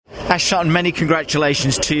Ash Sutton, many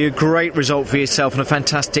congratulations to you. Great result for yourself and a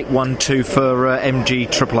fantastic 1-2 for MG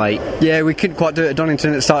 888. Yeah, we couldn't quite do it at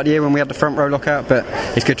Donington at the start of the year when we had the front row lockout, but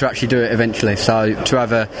it's good to actually do it eventually. So to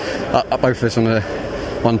have both of us on the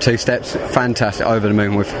 1-2 steps, fantastic, over the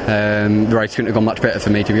moon with. The race couldn't have gone much better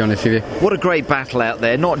for me, to be honest with you. What a great battle out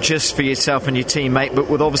there, not just for yourself and your teammate, but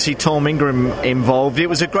with obviously Tom Ingram involved. It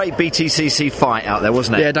was a great BTCC fight out there,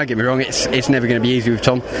 wasn't it? Yeah, don't get me wrong, it's never going to be easy with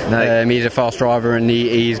Tom. No. He's a fast driver and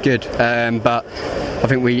he is good, but I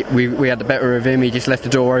think we had the better of him. He just left the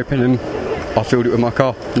door open and I filled it with my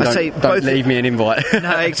car. Don't leave me an invite.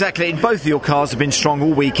 No, exactly. Both of your cars have been strong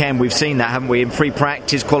all weekend. We've seen that, haven't we, in free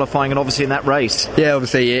practice, qualifying, and obviously in that race. Yeah,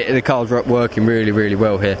 obviously the cars were working really, really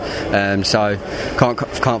well here. So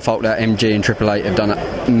can't fault that. MG and 888 have done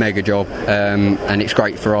a mega job, and it's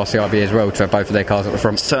great for RCIB as well to have both of their cars at the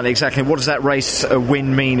front. Certainly, exactly. What does that race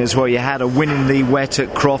win mean as well? You had a win in the wet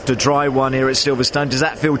at Croft, a dry one here at Silverstone. Does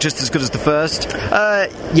that feel just as good as the first?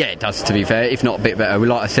 Yeah, it does, to be fair, if not a bit better.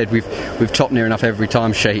 Like I said, we've topped near enough every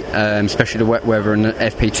time sheet, especially the wet weather and the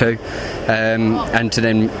FP2, and to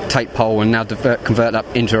then take pole and now convert that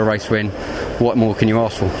into a race win. What more can you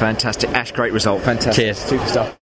ask for? Fantastic. Ash, great result. Fantastic. Cheers. Super stuff.